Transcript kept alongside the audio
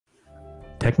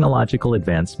Technological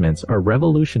advancements are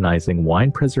revolutionizing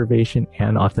wine preservation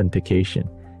and authentication,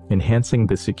 enhancing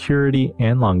the security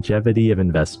and longevity of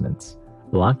investments.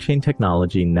 Blockchain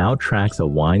technology now tracks a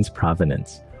wine's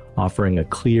provenance, offering a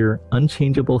clear,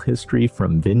 unchangeable history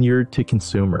from vineyard to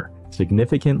consumer,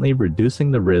 significantly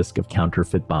reducing the risk of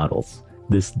counterfeit bottles.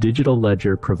 This digital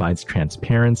ledger provides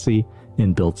transparency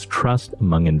and builds trust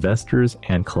among investors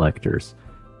and collectors.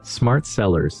 Smart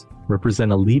cellars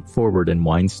represent a leap forward in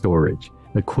wine storage,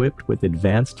 equipped with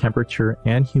advanced temperature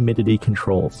and humidity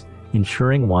controls,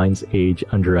 ensuring wines age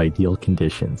under ideal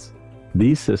conditions.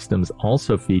 These systems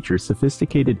also feature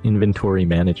sophisticated inventory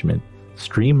management,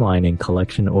 streamlining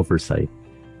collection oversight.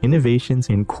 Innovations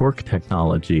in cork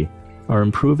technology are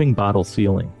improving bottle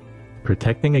sealing,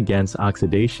 protecting against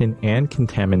oxidation and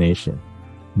contamination.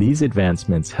 These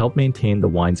advancements help maintain the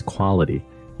wine's quality,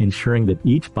 ensuring that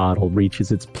each bottle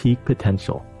reaches its peak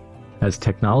potential. As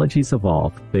technologies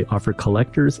evolve, they offer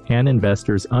collectors and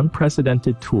investors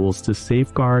unprecedented tools to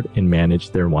safeguard and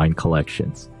manage their wine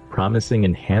collections, promising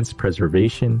enhanced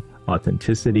preservation,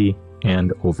 authenticity,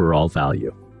 and overall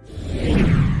value.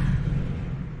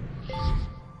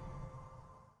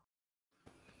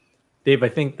 Dave, I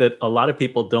think that a lot of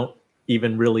people don't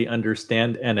even really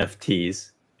understand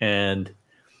NFTs and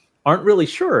aren't really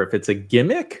sure if it's a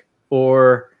gimmick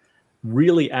or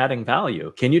really adding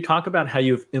value. Can you talk about how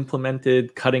you've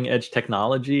implemented cutting-edge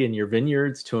technology in your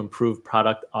vineyards to improve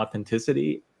product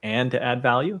authenticity and to add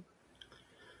value?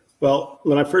 Well,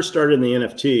 when I first started in the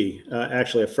NFT,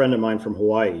 actually a friend of mine from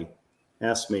Hawaii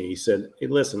asked me, he said, "Hey,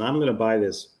 listen, I'm going to buy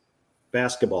this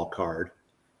basketball card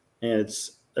and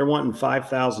they're wanting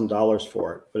 $5,000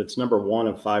 for it, but it's number 1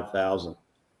 of 5,000.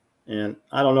 And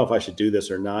I don't know if I should do this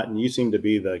or not. And you seem to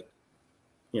be the,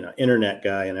 internet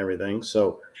guy and everything.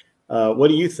 So what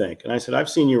do you think?" And I said, "I've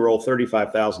seen you roll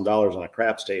 $35,000 on a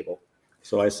craps table."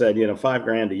 So I said,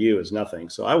 $5,000 to you is nothing.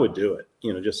 So I would do it,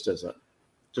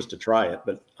 just to try it,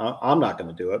 but I'm not going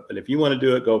to do it. But if you want to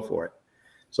do it, go for it.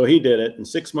 So he did it. And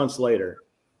 6 months later,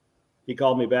 he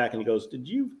called me back and he goes, "Did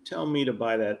you tell me to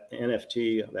buy that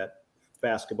NFT of that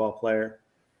basketball player?"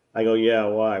 I go, "Yeah,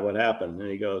 why? What happened?"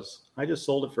 And he goes, "I just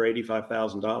sold it for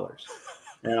 $85,000.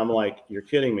 And I'm like, "You're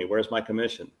kidding me. Where's my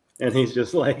commission?" And he's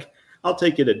just like, "I'll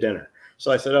take you to dinner."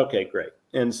 So I said, "Okay, great."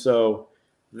 And so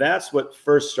that's what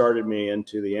first started me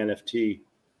into the NFT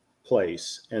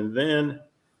place. And then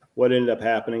what ended up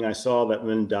happening, I saw that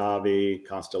Mendavi,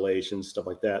 Constellations, stuff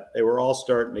like that, they were all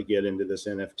starting to get into this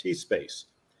NFT space.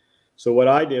 So what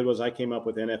I did was I came up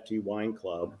with NFT Wine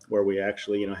Club, where we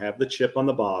actually, have the chip on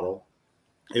the bottle.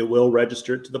 It will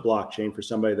register it to the blockchain for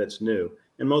somebody that's new.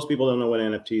 And most people don't know what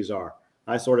NFTs are.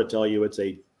 I sort of tell you it's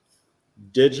a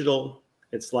digital,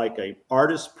 it's like a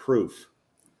artist proof.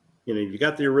 You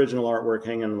got the original artwork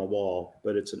hanging on the wall,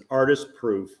 but it's an artist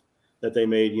proof that they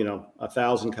made,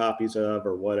 1,000 copies of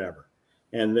or whatever.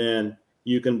 And then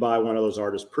you can buy one of those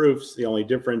artist proofs. The only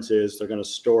difference is they're going to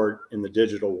store it in the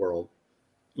digital world,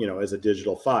 as a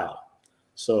digital file.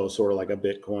 So sort of like a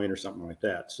Bitcoin or something like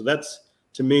that. So that's,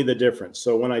 to me, the difference.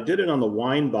 So when I did it on the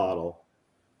wine bottle,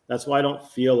 that's why I don't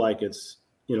feel like it's,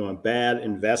 a bad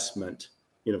investment,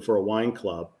 for a wine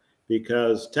club,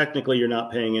 because technically you're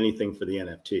not paying anything for the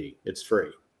NFT. It's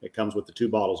free. It comes with the 2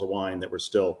 bottles of wine that were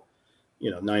still,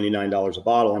 $99 a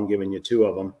bottle. I'm giving you 2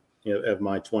 of them, of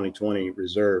my 2020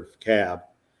 reserve cab.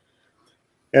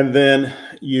 And then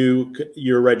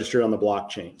you're registered on the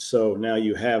blockchain. So now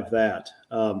you have that.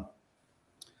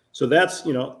 So that's,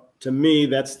 to me,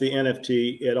 that's the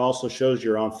NFT. It also shows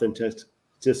your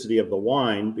authenticity of the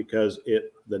wine, because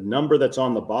the number that's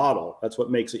on the bottle, that's what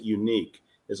makes it unique,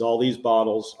 is all these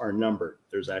bottles are numbered.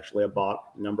 There's actually a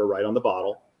number right on the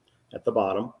bottle at the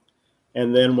bottom.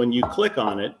 And then when you click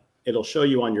on it, it'll show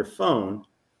you on your phone,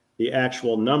 the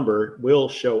actual number will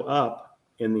show up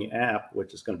in the app,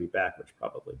 which is going to be backwards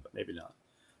probably, but maybe not.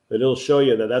 But it'll show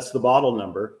you that that's the bottle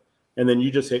number. And then you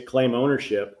just hit claim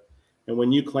ownership. And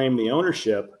when you claim the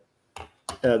ownership,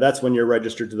 that's when you're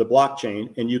registered to the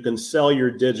blockchain and you can sell your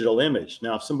digital image.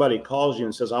 Now, if somebody calls you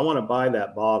and says, "I want to buy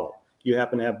that bottle," you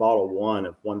happen to have bottle 1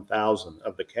 of 1,000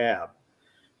 of the cab,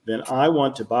 then I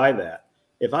want to buy that.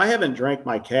 If I haven't drank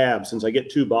my cab, since I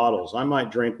get 2 bottles, I might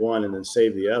drink one and then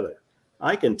save the other.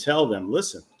 I can tell them,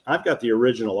 "Listen, I've got the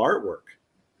original artwork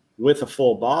with a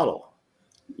full bottle.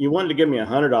 You wanted to give me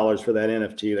 $100 for that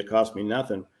NFT that cost me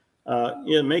nothing.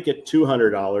 Make it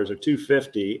 $200 or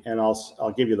 $250, and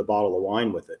I'll give you the bottle of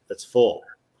wine with it that's full."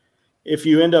 If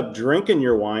you end up drinking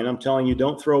your wine, I'm telling you,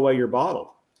 don't throw away your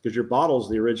bottle, because your bottle is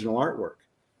the original artwork.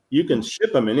 You can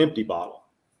ship them an empty bottle.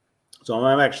 So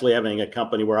I'm actually having a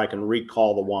company where I can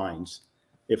recall the wines.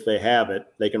 If they have it,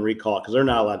 they can recall it, because they're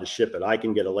not allowed to ship it. I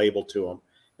can get a label to them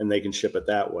and they can ship it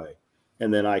that way.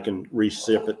 And then I can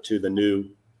reship it to the new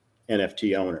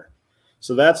NFT owner.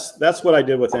 So that's what I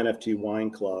did with NFT Wine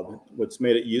Club, what's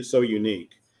made it so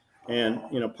unique. And,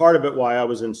 part of it, why I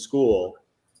was in school,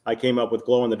 I came up with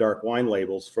glow in the dark wine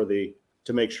labels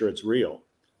to make sure it's real.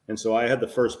 And so I had the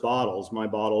first bottles, my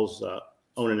bottles,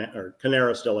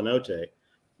 Canera Stella Notte,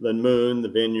 the moon, the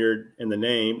vineyard, and the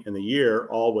name and the year,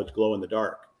 all would glow in the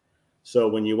dark. So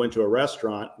when you went to a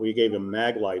restaurant, we gave them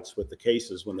mag lights with the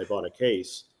cases when they bought a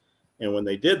case. And when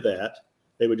they did that,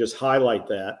 they would just highlight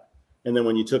that. And then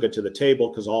when you took it to the table,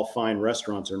 because all fine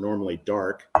restaurants are normally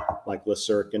dark, like Le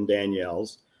Cirque and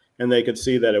Danielle's, and they could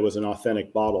see that it was an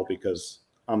authentic bottle because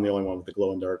I'm the only one with the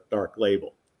glow in the dark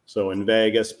label. So in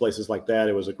Vegas, places like that,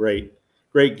 it was a great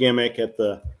gimmick at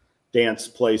the dance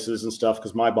places and stuff,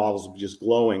 because my bottles would be just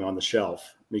glowing on the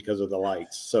shelf because of the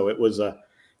lights. So it was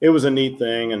a neat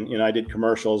thing. And, I did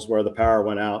commercials where the power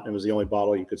went out and it was the only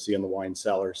bottle you could see in the wine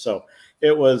cellar. So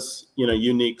it was,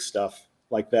 unique stuff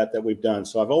like that we've done.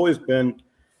 So I've always been,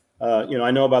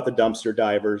 I know about the dumpster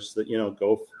divers that,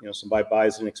 somebody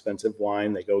buys an expensive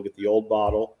wine, they go get the old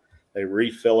bottle, they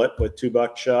refill it with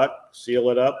 $2 seal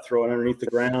it up, throw it underneath the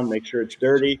ground, make sure it's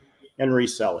dirty, and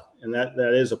resell it. And that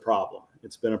is a problem.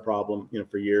 It's been a problem,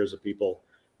 for years of people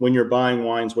when you're buying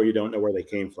wines where you don't know where they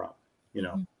came from,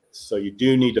 So you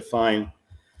do need to find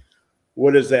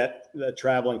what is that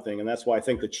traveling thing. And that's why I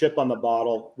think the chip on the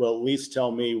bottle will at least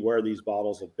tell me where these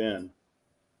bottles have been,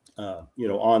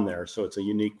 on there. So it's a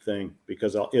unique thing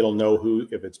because it'll know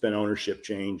if it's been ownership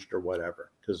changed or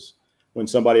whatever. Because when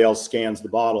somebody else scans the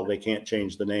bottle, they can't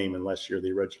change the name unless you're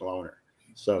the original owner.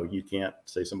 So you can't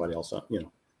say somebody else,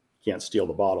 can't steal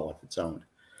the bottle if it's owned.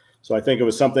 So I think it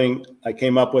was something I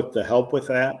came up with to help with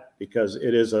that, because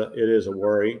it is a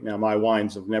worry. Now, my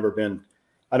wines have never been,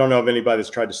 I don't know if anybody's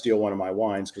tried to steal one of my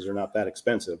wines because they're not that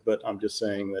expensive, but I'm just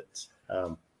saying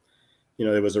that,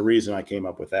 there was a reason I came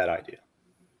up with that idea.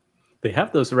 They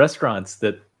have those restaurants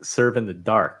that serve in the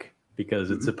dark because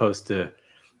it's supposed to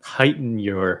heighten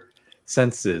your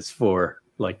senses for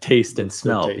like taste and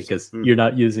smell, because you're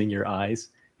not using your eyes.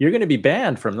 You're going to be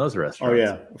banned from those restaurants. Oh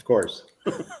yeah, of course.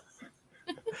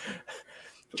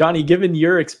 Jonny, given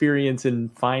your experience in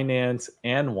finance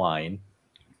and wine,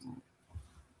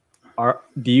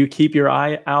 do you keep your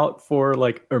eye out for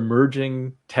like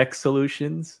emerging tech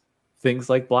solutions, things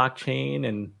like blockchain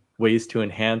and ways to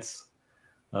enhance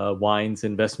wine's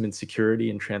investment security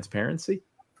and transparency?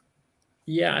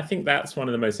 Yeah, I think that's one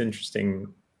of the most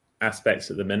interesting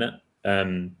aspects at the minute.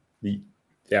 The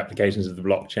applications of the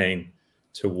blockchain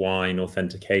to wine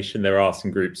authentication. There are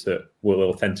some groups that will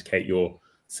authenticate your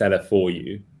cellar for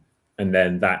you, and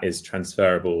then that is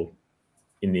transferable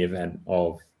in the event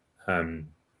of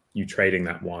you trading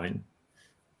that wine.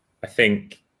 I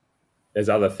think there's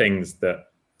other things that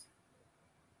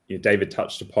David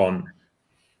touched upon,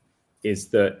 is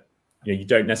that you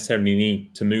don't necessarily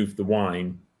need to move the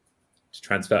wine to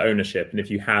transfer ownership. And if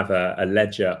you have a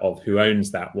ledger of who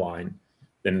owns that wine,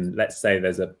 then let's say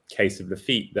there's a case of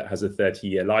Lafite that has a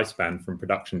 30-year lifespan from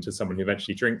production to someone who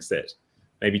eventually drinks it.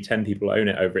 Maybe 10 people own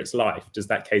it over its life. Does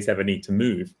that case ever need to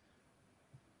move?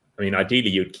 I mean, ideally,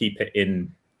 you would keep it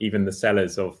in even the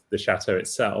cellars of the chateau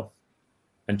itself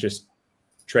and just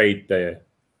trade the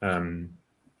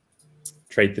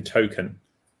token,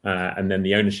 and then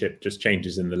the ownership just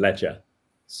changes in the ledger.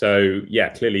 So yeah,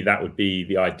 clearly that would be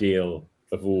the ideal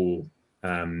of all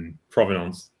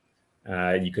provenance.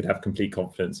 You could have complete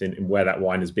confidence in where that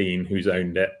wine has been, who's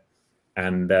owned it,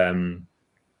 and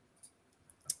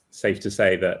safe to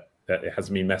say that it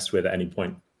hasn't been messed with at any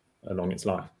point along its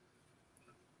life.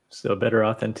 So better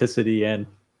authenticity and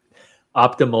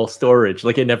optimal storage,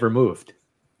 like it never moved.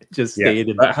 It just stayed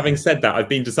in. But having said that, I've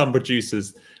been to some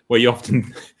producers where you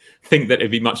often think that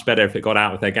it'd be much better if it got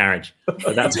out of their garage.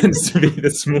 But that tends to be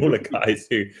the smaller guys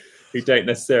who don't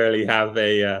necessarily have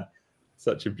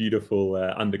such a beautiful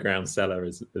underground cellar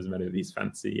as many of these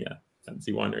fancy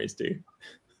wineries do.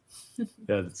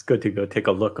 Yeah, it's good to go take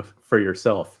a look for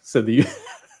yourself so that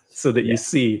you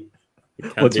see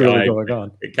what's really going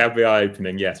on. It can be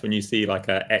eye-opening, yes. When you see like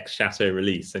a ex-chateau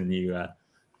release and you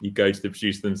go to the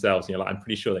producer themselves and you're like, I'm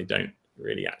pretty sure they don't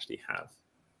really actually have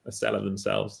a cellar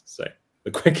themselves. So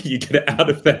the quicker you get it out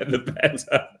of there, the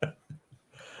better.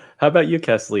 How about you,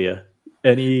 Casleah?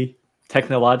 Any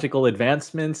technological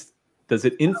advancements? Does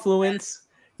it influence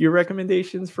your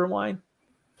recommendations for wine?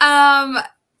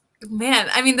 Man,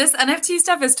 I mean, this NFT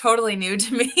stuff is totally new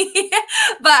to me,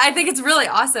 but I think it's really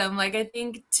awesome. Like, I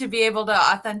think to be able to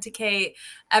authenticate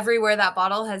everywhere that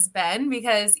bottle has been,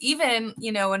 because even,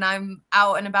 when I'm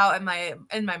out and about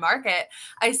in my market,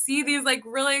 I see these like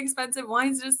really expensive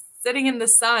wines just sitting in the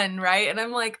sun, right? And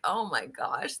I'm like, oh my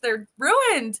gosh, they're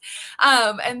ruined.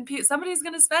 And somebody's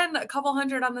going to spend a couple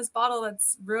 $100 on this bottle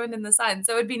that's ruined in the sun.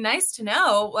 So it'd be nice to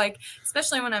know, like,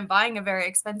 especially when I'm buying a very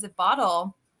expensive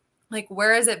bottle, like,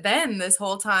 where has it been this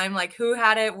whole time? Like, who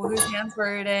had it? Whose hands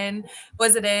were it in?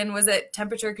 Was it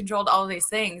temperature controlled? All of these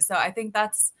things. So I think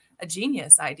that's a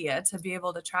genius idea to be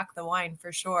able to track the wine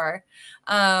for sure.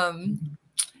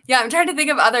 Yeah, I'm trying to think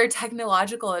of other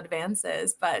technological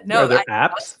advances, but no. Are there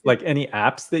apps, like any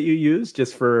apps that you use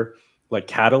just for like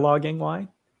cataloging wine?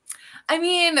 I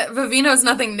mean, Vivino is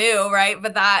nothing new, right?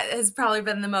 But that has probably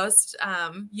been the most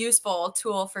useful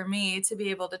tool for me to be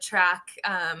able to track,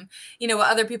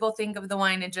 what other people think of the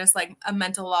wine, and just like a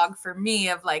mental log for me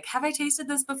of like, have I tasted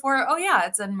this before? Oh yeah,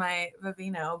 it's in my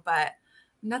Vivino, but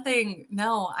nothing.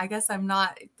 No, I guess I'm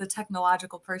not the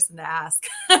technological person to ask.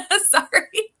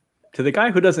 Sorry. To the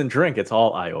guy who doesn't drink, it's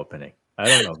all eye-opening. I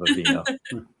don't know Vivino.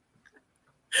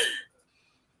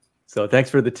 So thanks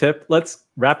for the tip. Let's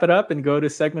wrap it up and go to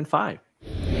segment 5.